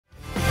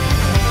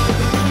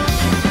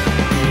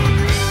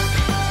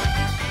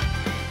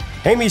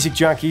Hey music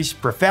junkies,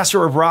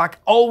 Professor of Rock,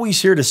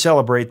 always here to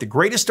celebrate the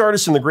greatest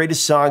artists and the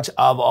greatest songs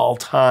of all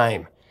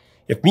time.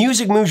 If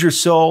music moves your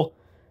soul,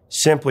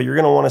 simply you're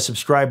going to want to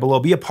subscribe below.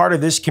 Be a part of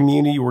this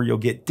community where you'll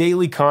get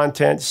daily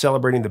content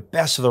celebrating the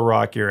best of the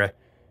rock era.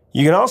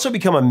 You can also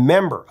become a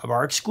member of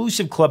our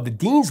exclusive club, The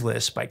Dean's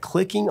List, by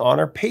clicking on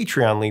our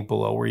Patreon link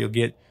below, where you'll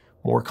get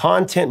more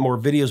content, more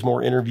videos,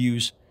 more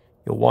interviews.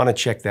 You'll want to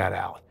check that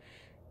out.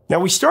 Now,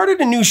 we started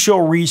a new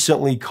show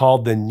recently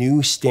called The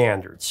New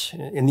Standards.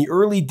 In the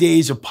early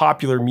days of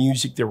popular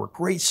music, there were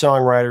great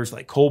songwriters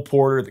like Cole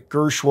Porter, the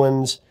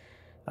Gershwins,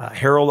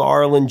 Harold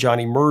Arlen,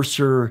 Johnny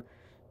Mercer,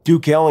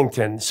 Duke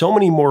Ellington, so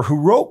many more, who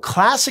wrote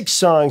classic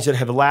songs that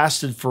have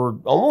lasted for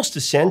almost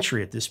a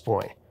century at this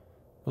point,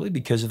 really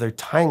because of their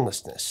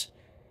timelessness.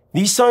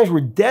 These songs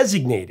were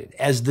designated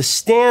as the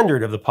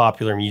standard of the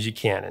popular music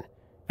canon.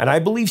 And I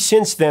believe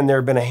since then there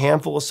have been a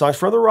handful of songs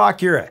from the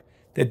rock era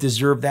that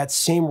deserve that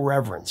same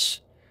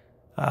reverence.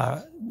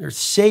 They're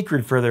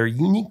sacred for their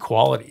unique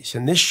qualities,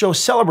 and this show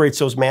celebrates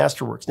those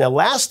masterworks. Now,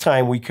 last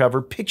time we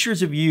covered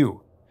Pictures of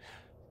You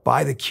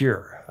by The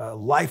Cure, a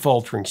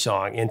life-altering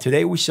song, and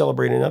today we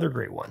celebrate another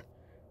great one,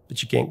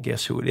 but you can't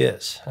guess who it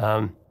is.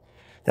 Now,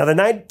 the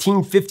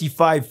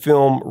 1955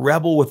 film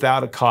Rebel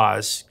Without a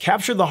Cause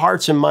captured the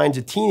hearts and minds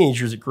of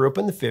teenagers that grew up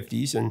in the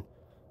 50s and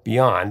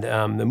beyond.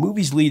 The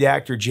movie's lead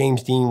actor,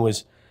 James Dean,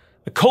 was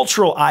a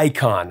cultural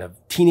icon of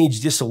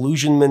teenage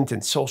disillusionment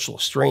and social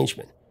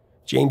estrangement.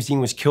 James Dean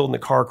was killed in a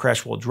car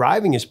crash while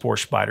driving his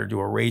Porsche Spyder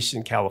to a race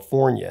in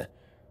California.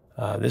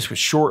 This was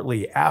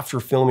shortly after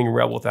filming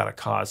Rebel Without a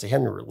Cause. They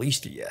hadn't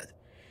released it yet.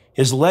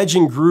 His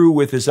legend grew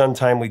with his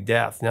untimely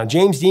death. Now,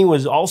 James Dean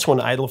was also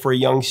an idol for a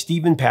young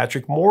Stephen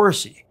Patrick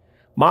Morrissey.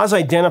 Moz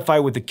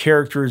identified with the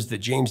characters that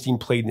James Dean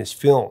played in his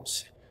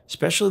films,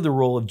 especially the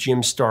role of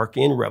Jim Stark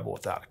in Rebel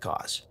Without a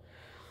Cause.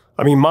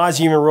 I mean, Moz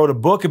even wrote a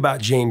book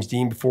about James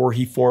Dean before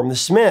he formed the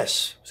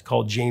Smiths. It's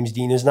called James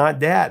Dean Is Not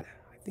Dead.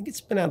 I think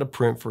it's been out of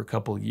print for a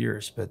couple of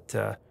years,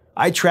 but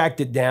I tracked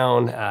it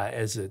down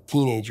as a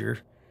teenager.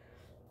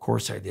 Of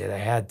course I did, I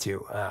had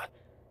to,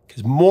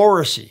 because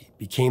Morrissey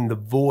became the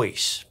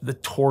voice for the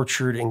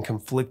tortured and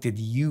conflicted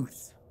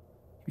youth.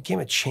 He became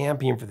a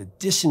champion for the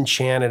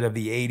disenchanted of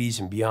the 80s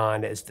and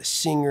beyond as the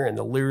singer and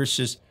the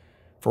lyricist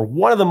for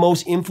one of the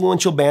most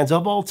influential bands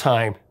of all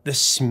time, the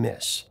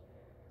Smiths.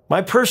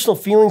 My personal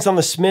feelings on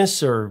the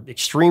Smiths are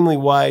extremely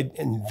wide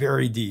and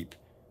very deep.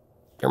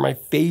 They're my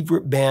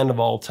favorite band of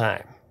all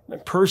time.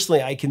 And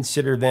personally, I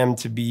consider them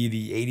to be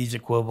the 80s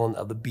equivalent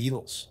of the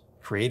Beatles,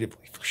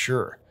 creatively, for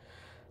sure.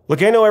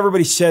 Look, I know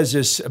everybody says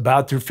this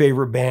about their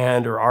favorite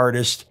band or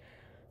artist,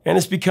 and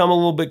it's become a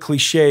little bit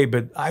cliche,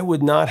 but I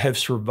would not have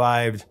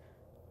survived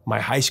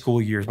my high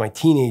school years, my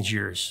teenage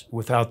years,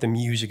 without the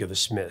music of the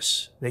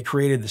Smiths. They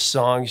created the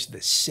songs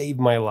that saved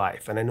my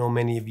life, and I know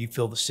many of you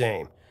feel the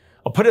same.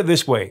 I'll put it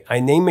this way. I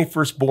named my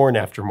firstborn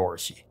after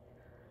Morrissey,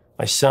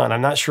 my son.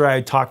 I'm not sure I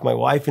talked my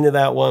wife into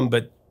that one,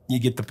 but you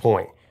get the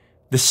point.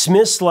 The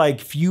Smiths, like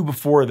few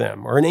before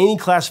them, or in any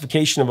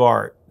classification of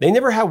art, they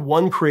never had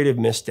one creative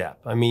misstep.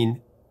 I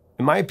mean,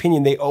 in my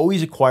opinion, they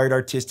always acquired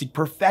artistic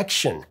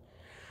perfection.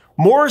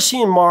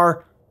 Morrissey and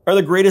Marr are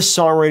the greatest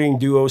songwriting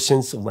duo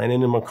since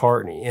Lennon and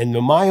McCartney. And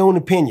in my own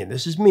opinion,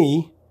 this is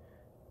me,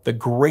 the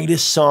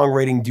greatest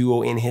songwriting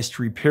duo in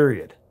history,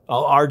 period.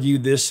 I'll argue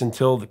this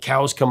until the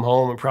cows come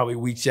home and probably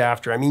weeks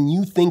after. I mean,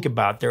 you think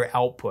about their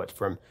output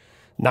from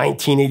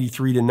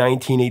 1983 to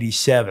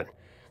 1987. There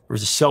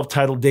was a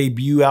self-titled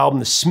debut album,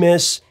 The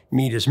Smiths,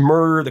 Meat is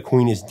Murder, The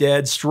Queen is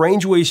Dead,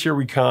 Strange Ways Here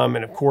We Come,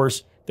 and of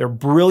course, their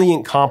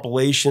brilliant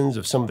compilations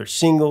of some of their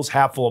singles,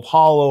 Hatful of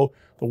Hollow,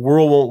 The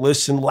World Won't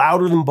Listen,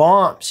 Louder Than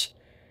Bombs.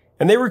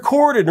 And they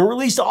recorded and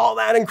released all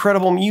that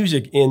incredible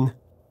music in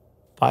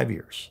 5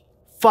 years.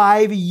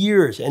 5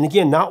 years. And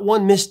again, not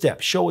one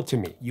misstep. Show it to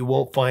me. You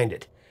won't find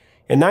it.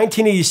 In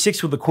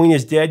 1986, with The Queen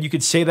is Dead, you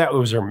could say that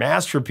was their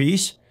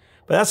masterpiece,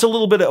 but that's a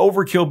little bit of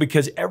overkill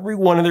because every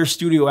one of their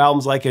studio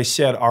albums, like I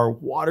said, are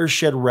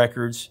watershed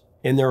records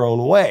in their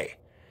own way.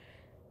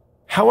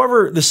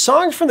 However, the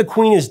songs from The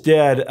Queen is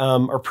Dead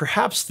are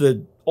perhaps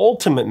the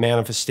ultimate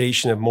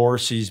manifestation of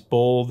Morrissey's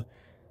bold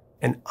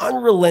and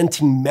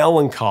unrelenting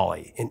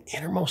melancholy and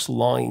innermost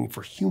longing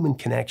for human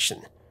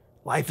connection.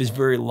 Life is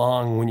very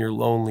long when you're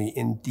lonely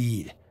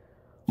indeed.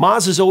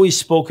 Moz has always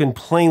spoken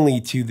plainly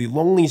to the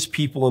loneliest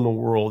people in the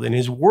world, and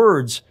his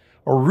words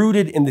are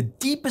rooted in the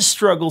deepest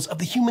struggles of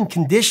the human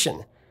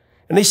condition.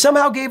 And they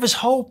somehow gave us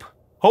hope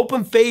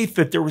and faith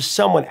that there was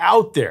someone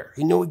out there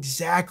who knew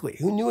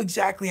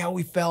exactly how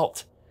we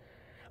felt.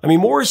 I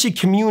mean, Morrissey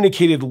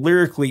communicated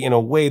lyrically in a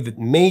way that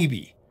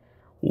maybe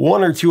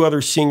one or two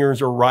other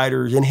singers or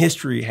writers in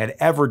history had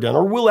ever done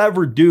or will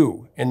ever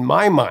do, in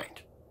my mind.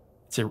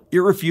 It's an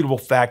irrefutable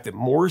fact that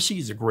Morrissey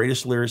is the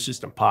greatest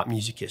lyricist in pop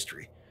music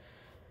history.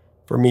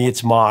 For me,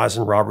 it's Moz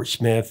and Robert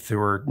Smith, who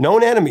are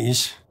known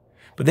enemies,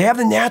 but they have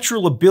the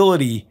natural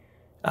ability,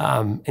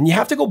 and you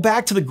have to go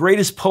back to the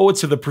greatest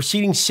poets of the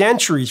preceding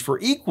centuries for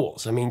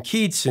equals. I mean,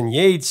 Keats and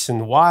Yeats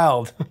and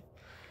Wilde.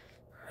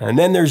 And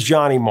then there's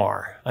Johnny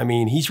Marr. I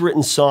mean, he's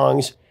written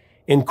songs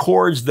in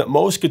chords that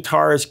most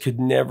guitarists could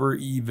never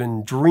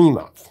even dream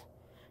of.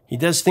 He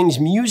does things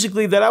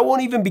musically that I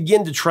won't even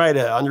begin to try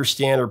to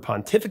understand or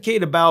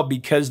pontificate about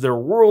because they're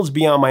worlds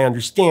beyond my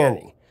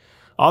understanding.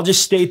 I'll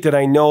just state that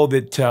I know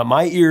that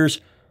my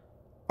ears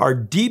are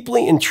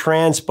deeply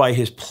entranced by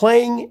his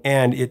playing,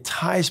 and it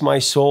ties my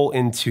soul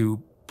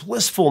into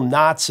blissful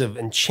knots of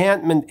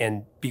enchantment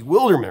and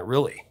bewilderment,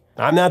 really.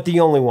 I'm not the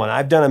only one.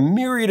 I've done a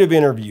myriad of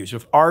interviews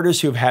with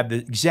artists who have had the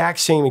exact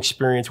same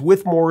experience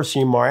with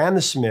Morrissey and Marr and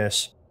the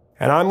Smiths,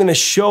 and I'm going to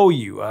show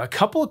you a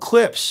couple of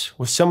clips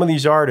with some of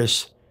these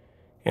artists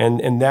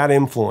and that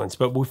influence.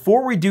 But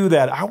before we do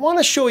that, I want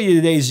to show you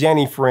today's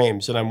Zenny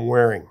frames that I'm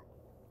wearing.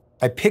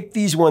 I picked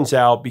these ones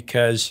out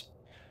because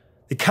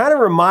they kind of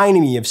remind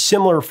me of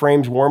similar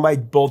frames worn by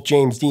both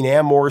James Dean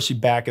and Morrissey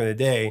back in the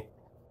day.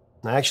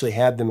 I actually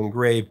had them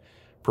engraved.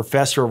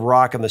 Professor of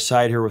Rock on the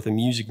side here with a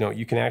music note.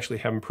 You can actually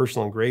have them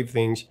personal engraved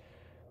things.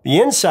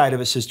 The inside of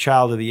it says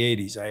Child of the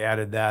 80s. I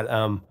added that.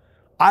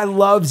 I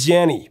love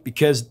Zenny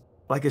because,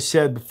 like I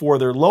said before,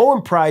 they're low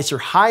in price, they're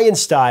high in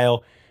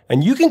style,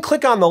 and you can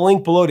click on the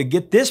link below to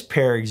get this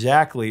pair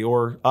exactly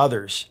or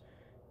others.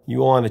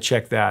 You want to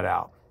check that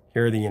out.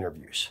 Here are the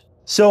interviews.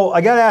 So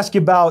I got to ask you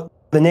about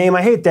the name.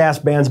 I hate to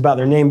ask bands about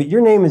their name, but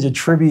your name is a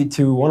tribute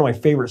to one of my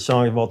favorite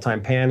songs of all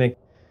time, Panic.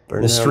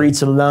 The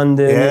Streets of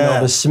London, you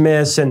know, the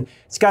Smiths, and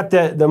it's got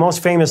the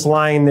most famous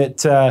line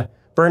that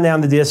burn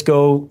down the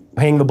disco,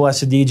 hang the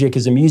blessed DJ,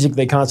 because the music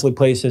they constantly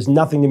play says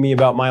nothing to me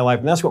about my life.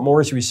 And that's what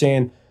Morrissey was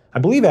saying, I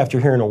believe after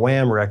hearing a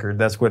Wham record,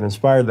 that's what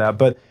inspired that.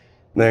 But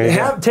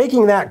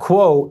taking that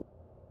quote,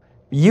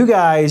 you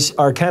guys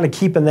are kind of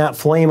keeping that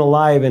flame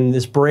alive in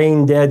this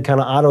brain dead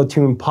kind of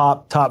auto-tune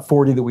pop top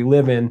 40 that we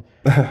live in.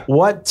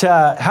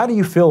 How do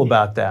you feel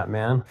about that,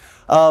 man?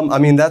 I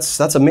mean, that's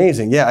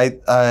amazing. Yeah,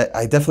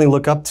 I definitely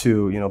look up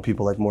to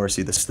people like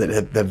Morrissey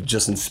that have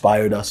just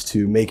inspired us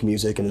to make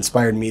music and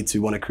inspired me to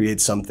want to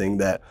create something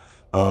that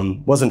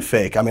wasn't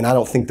fake. I mean, I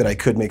don't think that I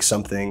could make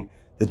something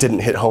that didn't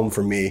hit home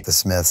for me. The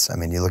Smiths. I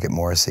mean, you look at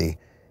Morrissey,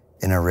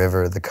 In a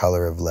River, The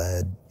Color of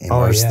Lead,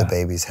 Immerse the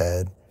Baby's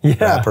Head,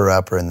 Wrap Her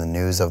Up, Her in the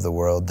News of the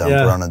World, Dump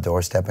Her on a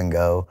Doorstep and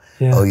Go.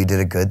 Oh, you did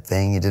a good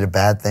thing, you did a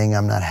bad thing.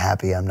 I'm not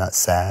happy, I'm not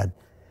sad.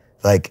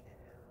 Like.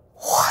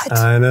 What?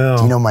 I know.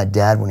 Do you know my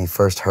dad, when he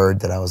first heard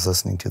that I was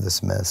listening to the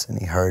Smiths, and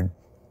he heard,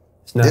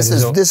 this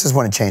is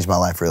when it changed my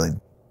life, really.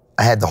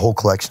 I had the whole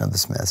collection of the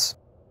Smiths.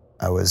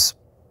 I was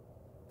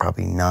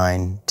probably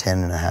 9, 10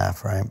 and a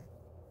half, right?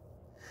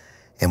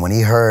 And when he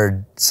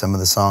heard some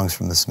of the songs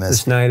from the Smiths.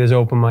 This night has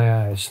opened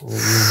my eyes. You're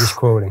just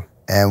quoting.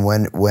 And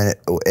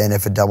and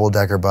if a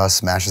double-decker bus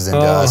smashes into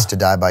us, to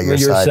die by your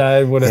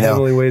side. What a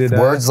heavily weighted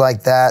words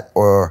like that,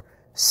 or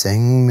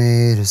sing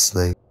me to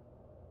sleep.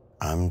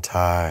 I'm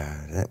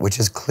tired, which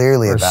is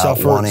clearly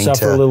about wanting to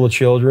suffer little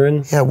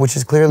children. Yeah, which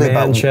is clearly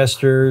about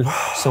Manchester.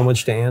 So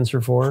much to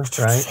answer for,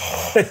 right?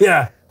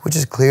 Yeah. Which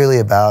is clearly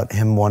about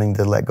him wanting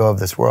to let go of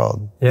this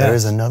world. Yes. There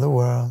is another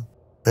world.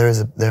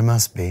 There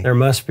must be. There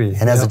must be.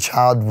 And as a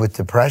child with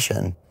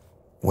depression,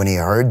 when he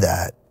heard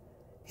that,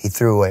 he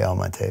threw away all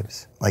my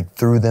tapes. Like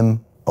threw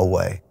them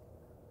away.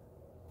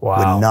 Wow.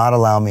 Would not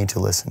allow me to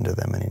listen to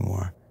them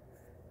anymore.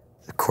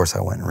 Of course,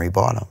 I went and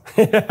rebought them.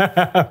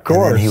 Of course.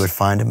 And then he would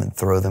find them and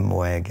throw them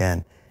away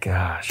again.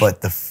 Gosh.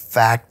 But the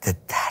fact that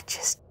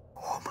just,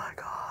 oh my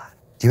God.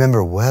 Do you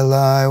remember, Well,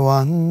 I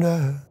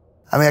Wonder?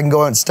 I mean, I can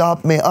go and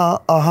stop me,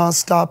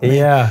 stop me.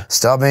 Yeah.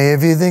 Stop me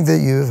if you think that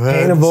you've heard.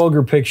 Paint a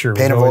Vulgar Picture.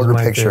 Paint a Vulgar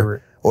Picture.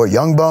 Favorite. Or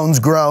young bones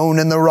groan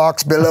and the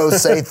rocks below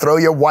say, throw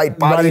your white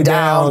body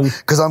down,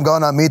 because I'm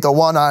gonna meet the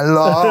one I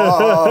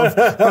love.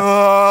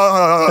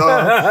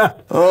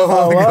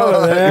 Oh my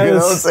God. You know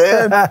what I'm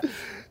saying?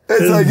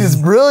 It's like, it's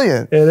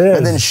brilliant. It is.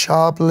 And then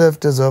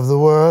Shoplifters of the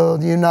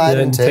World, unite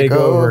and take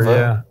over.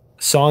 Yeah.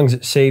 Songs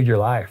that saved your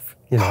life.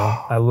 You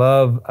know, I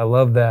love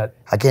that.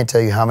 I can't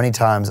tell you how many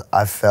times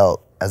I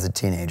felt as a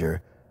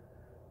teenager.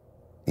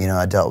 You know,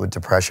 I dealt with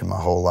depression my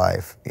whole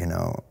life, been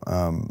on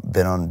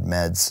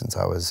meds since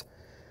I was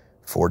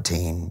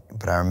 14.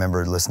 But I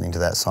remember listening to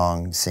that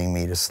song, Sing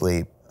Me to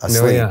Sleep,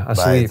 Asleep,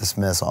 by the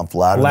Smiths off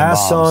Louder Than Bombs.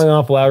 Last song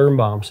off Louder Than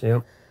Bombs,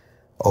 yep.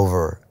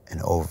 Over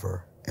and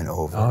over and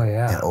over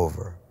and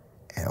over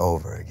and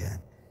over again.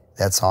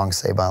 That song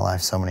saved my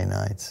life so many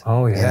nights.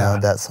 Oh, yeah. You know,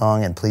 that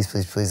song, and please,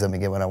 please, please let me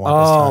get what I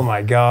want this time. Oh,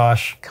 my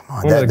gosh. Come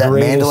on, that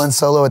mandolin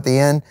solo at the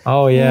end.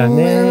 Oh, yeah. I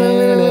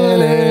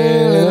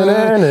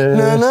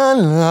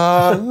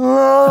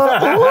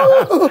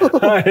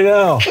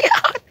know.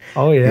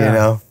 Oh, yeah. You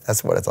know,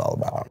 that's what it's all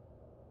about.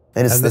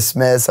 And it's the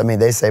Smiths. I mean,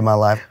 they saved my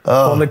life.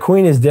 Oh. Well, the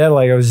Queen is dead,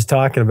 like I was just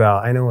talking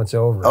about. I know it's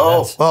over.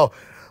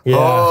 Yeah.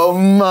 Oh,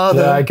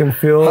 mother, I can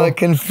feel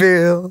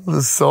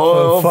the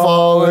soil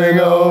falling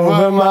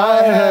over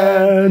my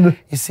head.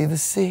 You see, the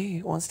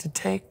sea wants to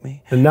take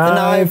me. The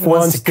knife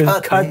wants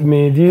to cut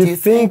me. Do you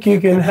think you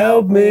can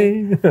help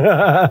me?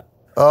 At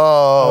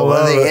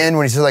the end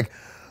when he's just like,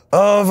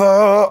 over.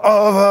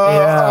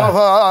 Oh,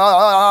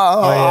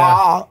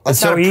 yeah. It's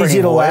so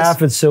easy to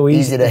laugh. It's so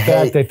easy to hate.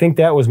 In fact, I think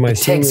that was my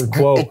senior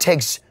quote. It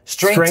takes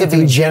strength to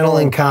be gentle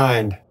and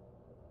kind.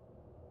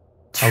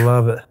 I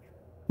love it.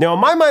 Now, in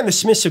my mind, the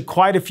Smiths have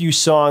quite a few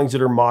songs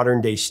that are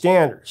modern day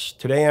standards.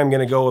 Today, I'm going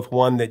to go with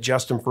one that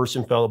Justin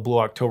Furstenfeld of Blue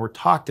October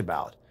talked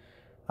about.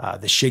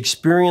 The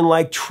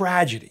Shakespearean-like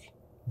tragedy,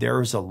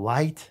 There Is a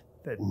Light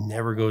That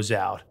Never Goes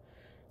Out.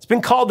 It's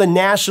been called the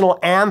national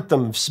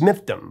anthem of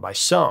Smithdom by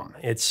some.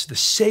 It's the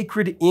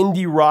sacred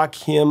indie rock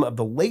hymn of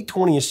the late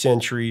 20th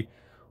century,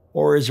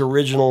 or as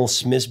original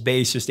Smiths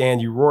bassist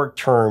Andy Rourke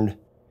termed,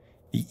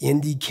 the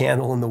indie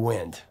candle in the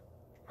wind.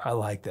 I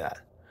like that.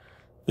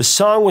 The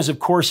song was, of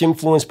course,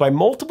 influenced by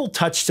multiple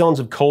touchstones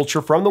of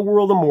culture from the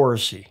world of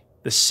Morrissey,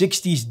 the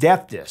 60s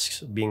death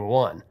discs being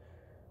one,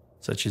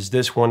 such as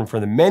this one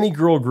from the many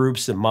girl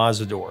groups that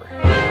Maz adored.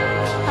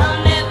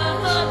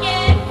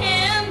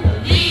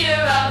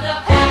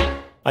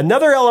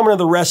 Another element of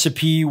the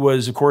recipe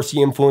was, of course,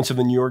 the influence of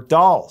the New York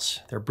Dolls,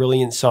 their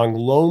brilliant song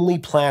Lonely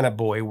Planet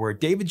Boy, where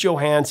David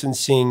Johansen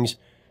sings,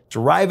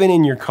 "Driving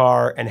in your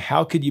car, and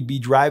how could you be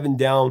driving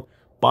down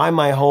by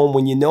my home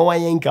when you know I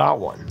ain't got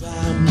one?"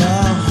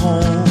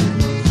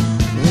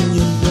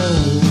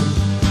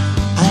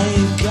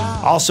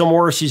 Also,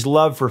 Morrissey's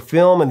love for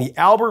film and the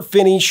Albert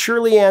Finney,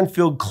 Shirley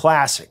Ann-Field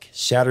classic,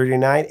 Saturday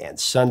Night and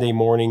Sunday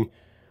Morning,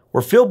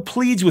 where Phil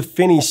pleads with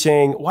Finney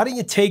saying, "Why don't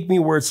you take me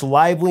where it's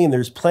lively and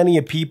there's plenty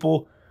of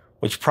people,"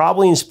 which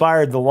probably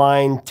inspired the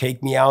line,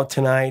 "Take me out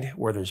tonight,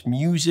 where there's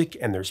music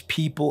and there's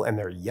people and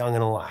they're young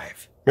and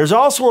alive." There's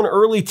also an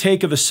early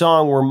take of the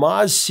song where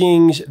Maz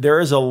sings, "There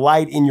is a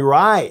light in your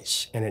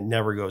eyes, and it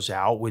never goes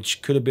out,"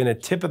 which could have been a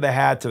tip of the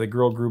hat to the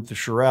girl group The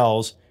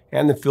Shirelles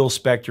and the Phil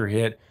Spector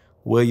hit,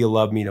 "Will You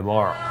Love Me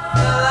Tomorrow?"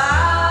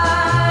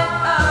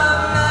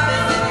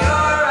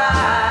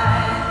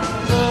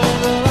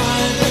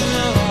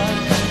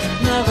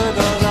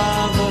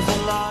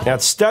 Now,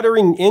 its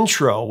stuttering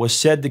intro was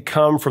said to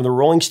come from the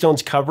Rolling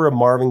Stones cover of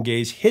Marvin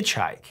Gaye's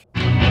Hitchhike.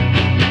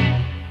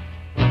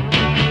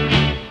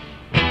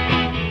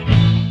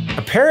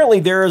 Apparently,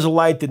 There Is a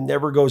Light That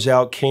Never Goes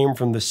Out came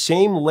from the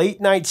same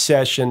late-night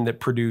session that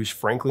produced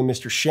Frankly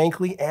Mr.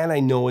 Shankly and I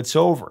Know It's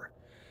Over.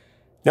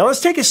 Now,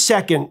 let's take a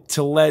second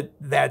to let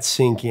that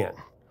sink in.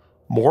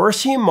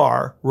 Morrissey and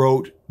Marr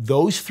wrote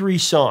those three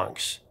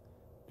songs,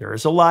 There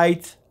Is a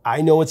Light,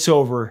 I Know It's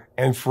Over,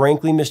 and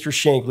Frankly Mr.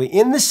 Shankly,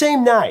 in the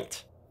same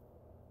night.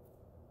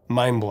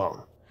 Mind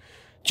blown.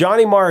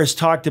 Johnny Marr has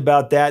talked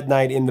about that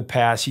night in the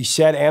past. He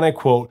said, and I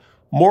quote,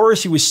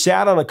 "Morrissey was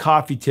sat on a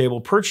coffee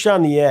table, perched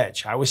on the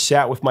edge. I was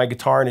sat with my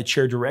guitar in a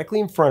chair directly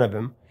in front of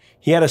him.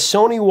 He had a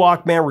Sony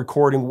Walkman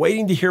recording,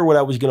 waiting to hear what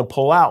I was going to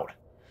pull out.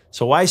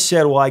 So I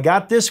said, well, I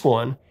got this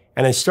one,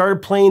 and I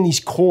started playing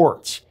these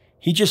chords.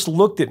 He just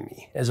looked at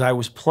me as I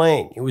was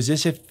playing. It was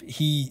as if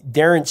he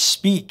daren't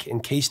speak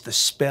in case the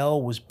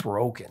spell was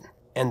broken."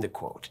 End of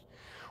quote.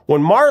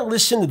 When Marr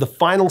listened to the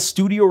final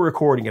studio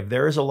recording of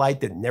There Is a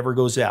Light That Never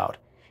Goes Out,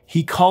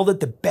 he called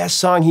it the best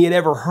song he had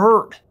ever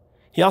heard.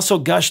 He also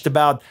gushed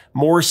about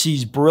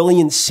Morrissey's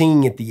brilliant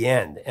singing at the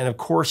end, and of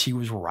course he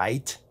was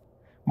right.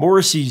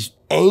 Morrissey's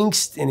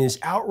angst and his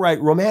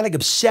outright romantic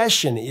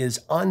obsession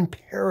is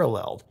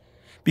unparalleled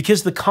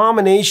because the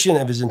combination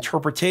of his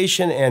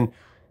interpretation and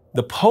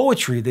the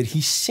poetry that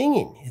he's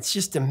singing, it's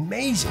just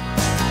amazing.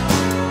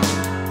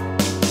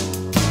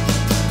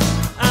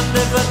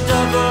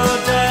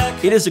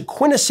 It is a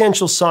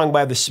quintessential song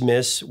by the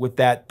Smiths with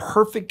that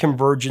perfect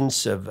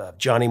convergence of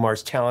Johnny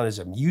Marr's talent as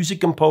a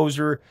music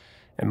composer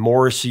and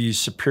Morrissey's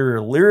superior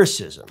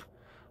lyricism.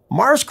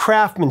 Marr's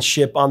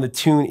craftsmanship on the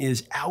tune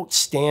is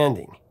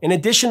outstanding. In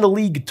addition to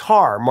lead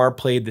guitar, Marr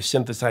played the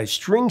synthesized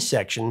string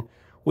section,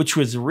 which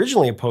was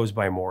originally opposed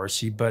by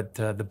Morrissey, but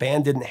the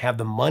band didn't have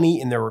the money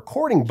in their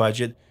recording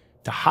budget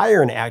to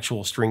hire an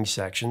actual string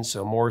section,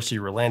 so Morrissey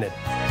relented.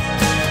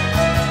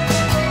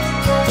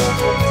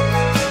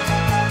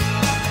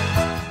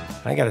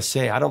 I gotta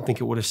say, I don't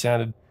think it would have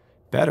sounded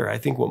better. I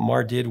think what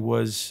Marr did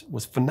was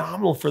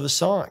phenomenal for the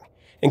song.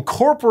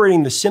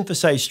 Incorporating the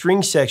synthesized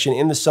string section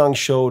in the song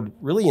showed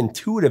really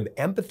intuitive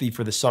empathy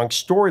for the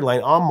song's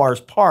storyline on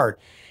Marr's part.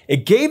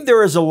 It gave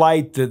There Is a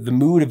Light the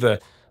mood of a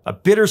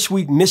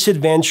bittersweet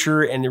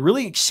misadventure, and it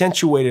really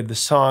accentuated the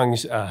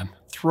song's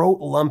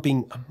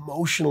throat-lumping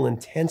emotional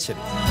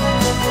intensity.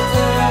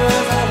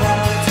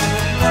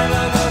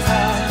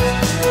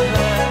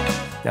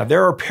 Now,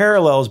 there are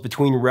parallels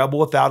between Rebel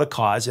Without a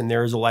Cause and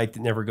There Is a Light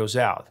That Never Goes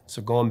Out.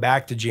 So going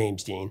back to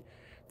James Dean,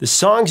 the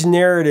song's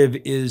narrative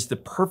is the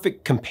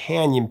perfect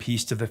companion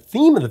piece to the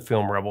theme of the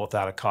film Rebel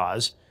Without a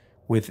Cause,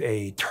 with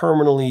a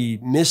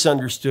terminally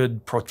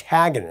misunderstood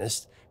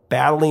protagonist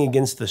battling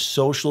against the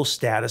social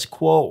status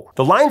quo.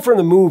 The line from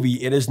the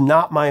movie, "It is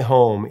not my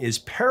home," is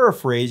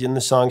paraphrased in the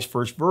song's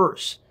first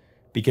verse,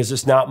 because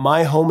it's not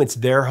my home, it's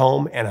their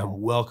home, and I'm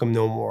welcome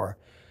no more.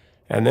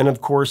 And then,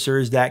 of course, there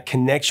is that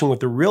connection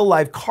with the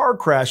real-life car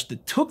crash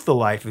that took the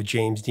life of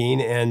James Dean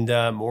and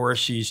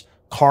Morrissey's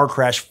car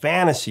crash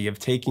fantasy of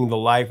taking the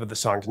life of the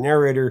song's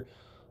narrator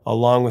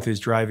along with his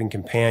driving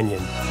companion.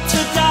 To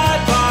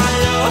die by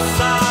your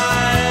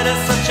side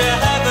is such a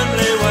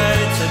heavenly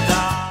way to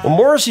die. When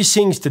Morrissey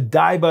sings "To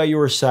die by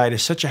your side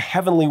is such a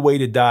heavenly way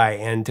to die,"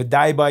 and "to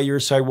die by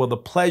your side, well, the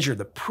pleasure,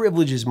 the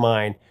privilege is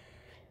mine,"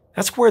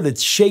 That's where the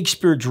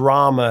Shakespeare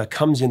drama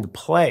comes into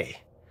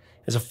play.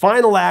 As a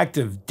final act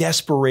of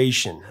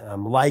desperation,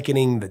 I'm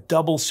likening the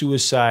double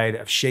suicide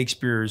of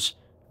Shakespeare's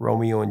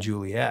Romeo and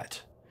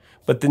Juliet.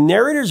 But the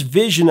narrator's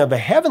vision of a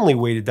heavenly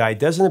way to die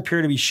doesn't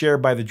appear to be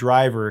shared by the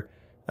driver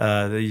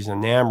that he's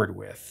enamored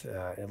with.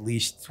 At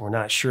least we're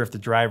not sure if the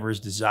driver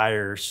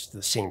desires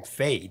the same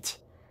fate.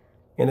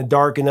 In a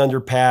darkened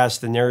underpass,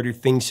 the narrator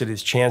thinks that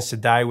his chance to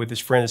die with his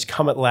friend has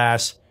come at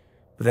last,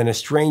 but then a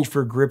strange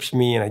fear grips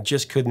me and I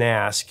just couldn't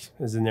ask,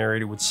 as the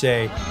narrator would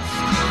say. But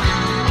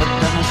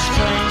then a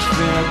strange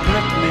fear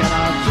gripped me and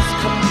I just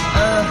couldn't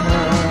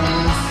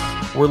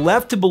ask. We're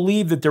left to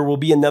believe that there will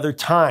be another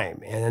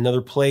time and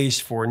another place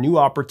for a new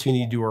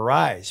opportunity to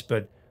arise,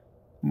 but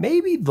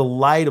maybe the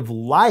light of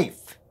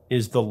life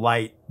is the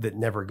light that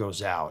never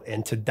goes out,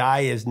 and to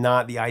die is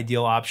not the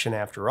ideal option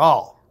after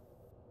all.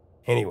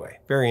 Anyway,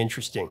 very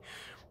interesting.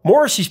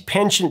 Morrissey's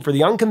penchant for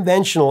the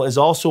unconventional is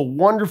also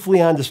wonderfully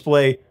on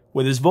display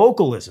with his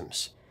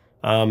vocalisms.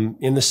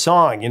 In the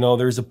song,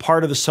 there's a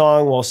part of the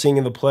song while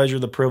singing "The Pleasure,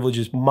 the Privilege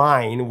is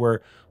Mine,"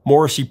 where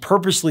Morrissey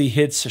purposely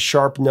hits a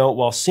sharp note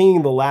while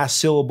singing the last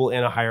syllable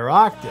in a higher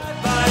octave.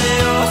 By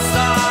your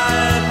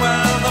side,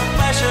 well, the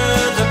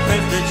pleasure, the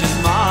privilege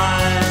is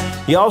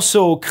mine. He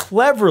also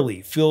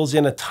cleverly fills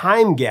in a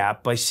time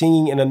gap by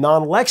singing in a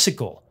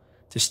non-lexical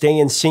to stay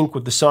in sync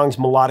with the song's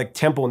melodic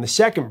tempo in the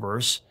second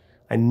verse.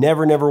 I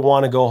never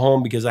want to go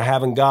home because I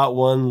haven't got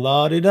one.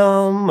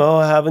 La-di-dum, oh,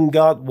 I haven't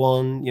got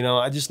one.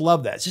 I just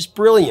love that. It's just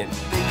brilliant.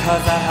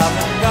 Because I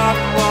haven't got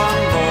one.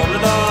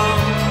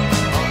 La-di-dum,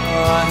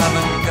 oh, I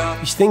haven't got.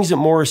 These things that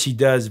Morrissey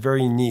does,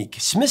 very unique.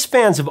 Smiths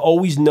fans have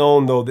always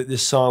known, though, that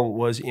this song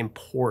was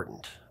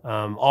important,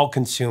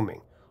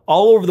 all-consuming,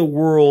 all over the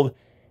world,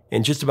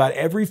 in just about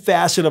every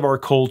facet of our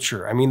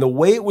culture. I mean, the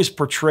way it was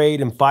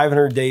portrayed in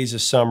 500 Days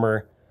of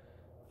Summer,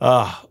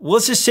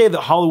 let's just say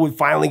that Hollywood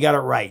finally got it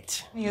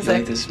right. You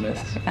like the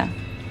Smiths? Yeah.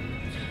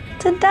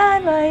 To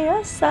die by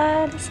your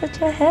side is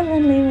such a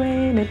heavenly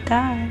way to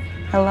die.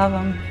 I love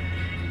them.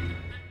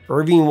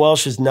 Irving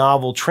Welsh's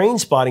novel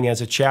Trainspotting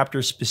has a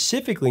chapter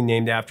specifically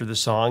named after the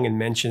song and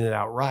mentioned it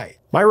outright.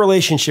 My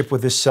relationship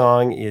with this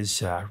song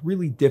is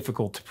really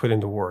difficult to put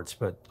into words,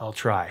 but I'll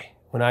try.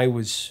 When I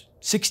was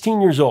 16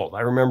 years old,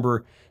 I remember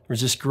there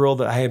was this girl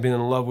that I had been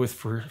in love with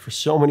for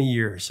so many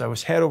years. I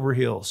was head over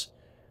heels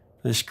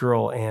for this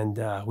girl, and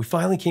we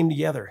finally came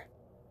together.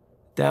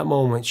 That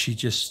moment,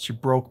 she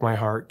broke my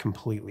heart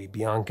completely,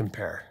 beyond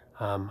compare.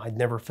 I'd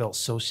never felt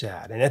so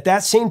sad. And at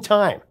that same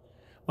time,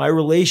 my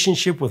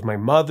relationship with my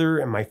mother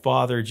and my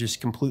father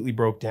just completely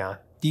broke down.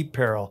 Deep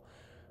peril.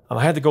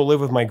 I had to go live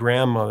with my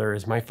grandmother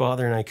as my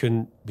father and I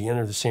couldn't be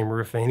under the same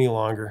roof any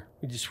longer.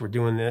 We just were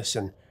doing this,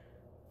 and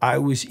I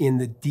was in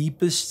the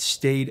deepest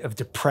state of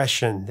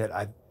depression that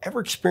I've ever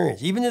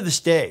experienced, even to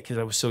this day, because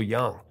I was so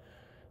young.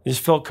 I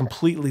just felt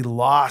completely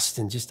lost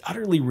and just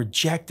utterly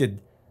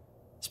rejected,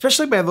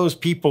 especially by those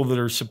people that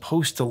are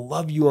supposed to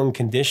love you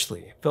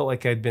unconditionally. It felt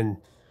like I'd been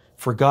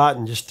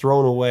forgotten, just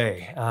thrown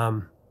away.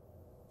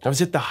 I was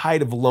at the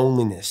height of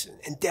loneliness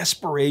and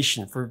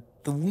desperation for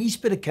the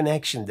least bit of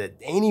connection to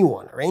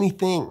anyone or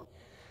anything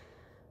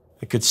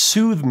that could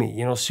soothe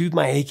me, soothe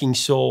my aching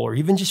soul, or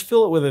even just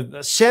fill it with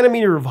a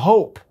centimeter of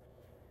hope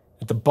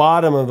at the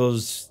bottom of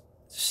those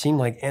seemed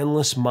like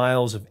endless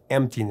miles of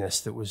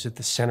emptiness that was at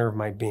the center of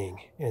my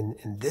being. And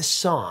this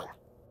song,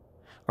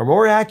 or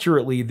more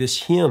accurately,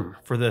 this hymn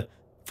for the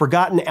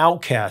forgotten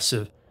outcasts,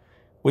 of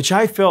which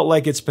I felt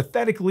like its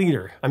pathetic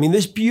leader. I mean,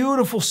 this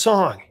beautiful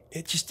song,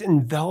 it just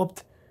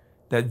enveloped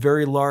that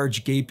very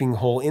large gaping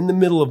hole in the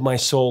middle of my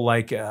soul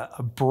like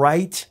a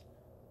bright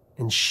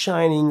and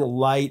shining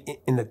light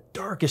in the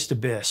darkest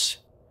abyss.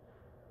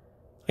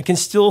 I can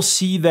still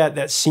see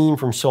that scene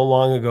from so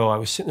long ago. I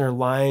was sitting there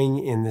lying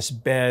in this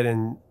bed in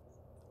an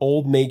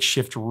old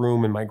makeshift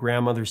room in my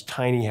grandmother's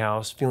tiny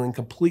house, feeling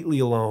completely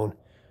alone.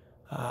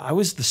 I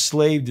was the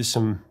slave to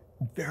some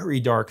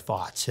very dark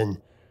thoughts, and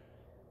I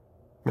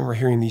remember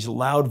hearing these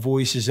loud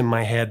voices in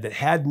my head that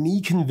had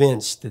me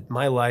convinced that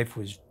my life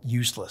was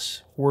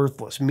useless,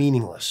 worthless,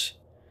 meaningless.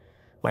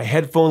 My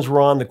headphones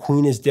were on, The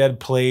Queen is Dead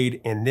played,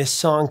 and this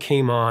song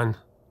came on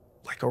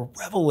like a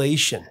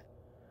revelation.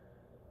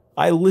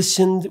 I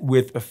listened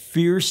with a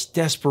fierce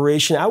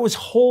desperation. I was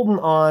holding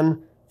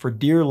on for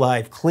dear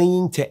life,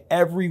 clinging to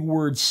every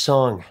word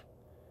sung.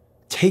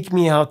 Take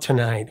me out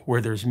tonight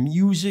where there's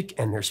music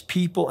and there's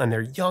people and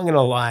they're young and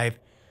alive.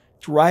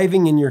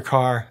 Driving in your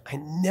car, I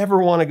never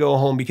want to go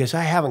home because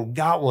I haven't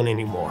got one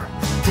anymore.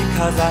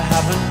 Because I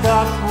haven't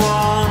got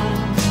one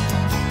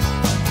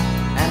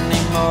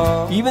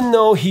anymore. Even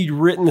though he'd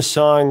written the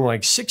song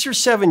like 6 or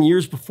 7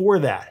 years before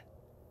that,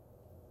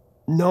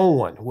 no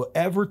one will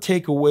ever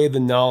take away the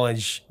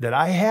knowledge that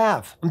I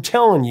have. I'm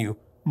telling you,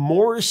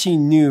 Morrissey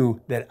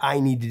knew that I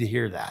needed to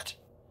hear that.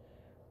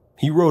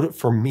 He wrote it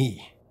for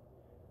me.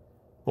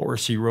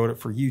 Morrissey wrote it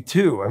for you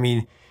too. I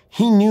mean,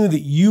 he knew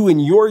that you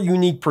and your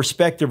unique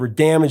perspective or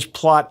damaged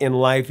plot in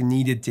life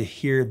needed to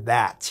hear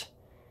that.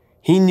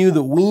 He knew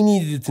that we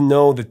needed to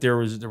know that there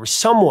was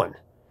someone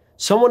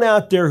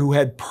out there who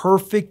had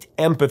perfect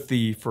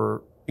empathy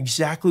for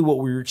exactly what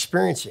we were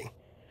experiencing.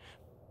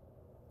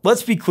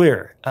 Let's be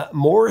clear,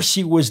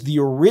 Morrissey was the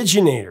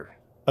originator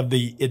of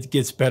the It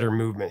Gets Better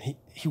movement.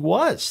 He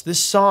was. This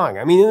song,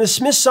 I mean, in the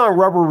Smiths song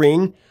Rubber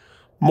Ring,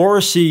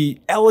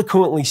 Morrissey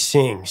eloquently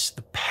sings,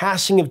 "The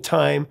passing of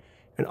time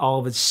and all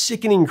of its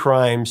sickening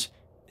crimes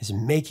is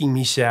making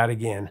me sad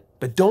again.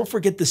 But don't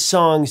forget the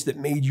songs that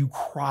made you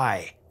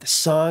cry, the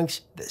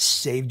songs that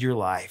saved your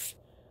life."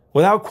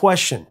 Without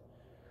question,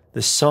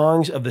 the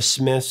songs of the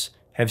Smiths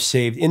have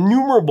saved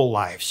innumerable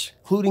lives,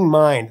 including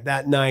mine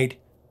that night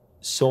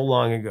so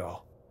long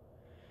ago.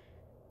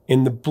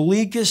 In the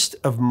bleakest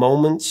of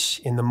moments,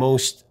 in the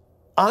most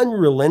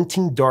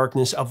unrelenting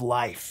darkness of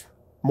life,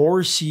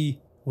 Morrissey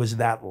was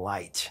that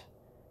light.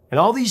 And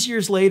all these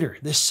years later,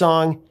 this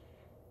song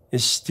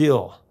is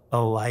still a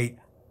light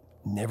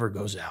never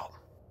goes out.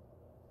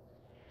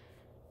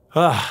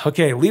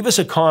 Okay, leave us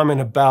a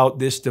comment about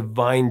this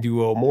divine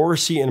duo,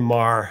 Morrissey and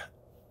Marr,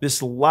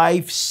 this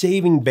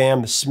life-saving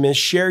band, the Smiths.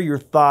 Share your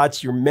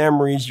thoughts, your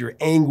memories, your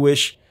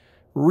anguish.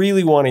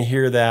 Really want to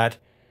hear that.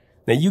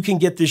 Now, you can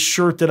get this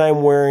shirt that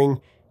I'm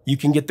wearing. You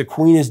can get The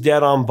Queen is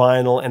Dead on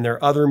vinyl and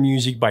their other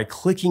music by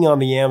clicking on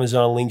the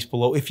Amazon links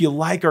below. If you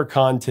like our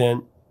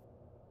content,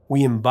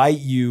 we invite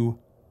you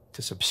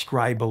to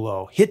subscribe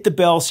below. Hit the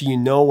bell so you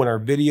know when our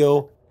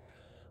video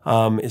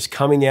is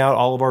coming out,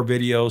 all of our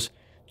videos.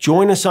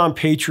 Join us on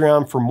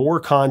Patreon for more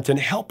content.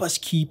 Help us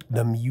keep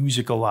the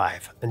music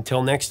alive.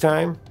 Until next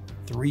time,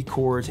 3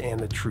 chords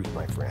and the truth,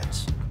 my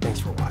friends. Thanks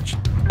for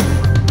watching.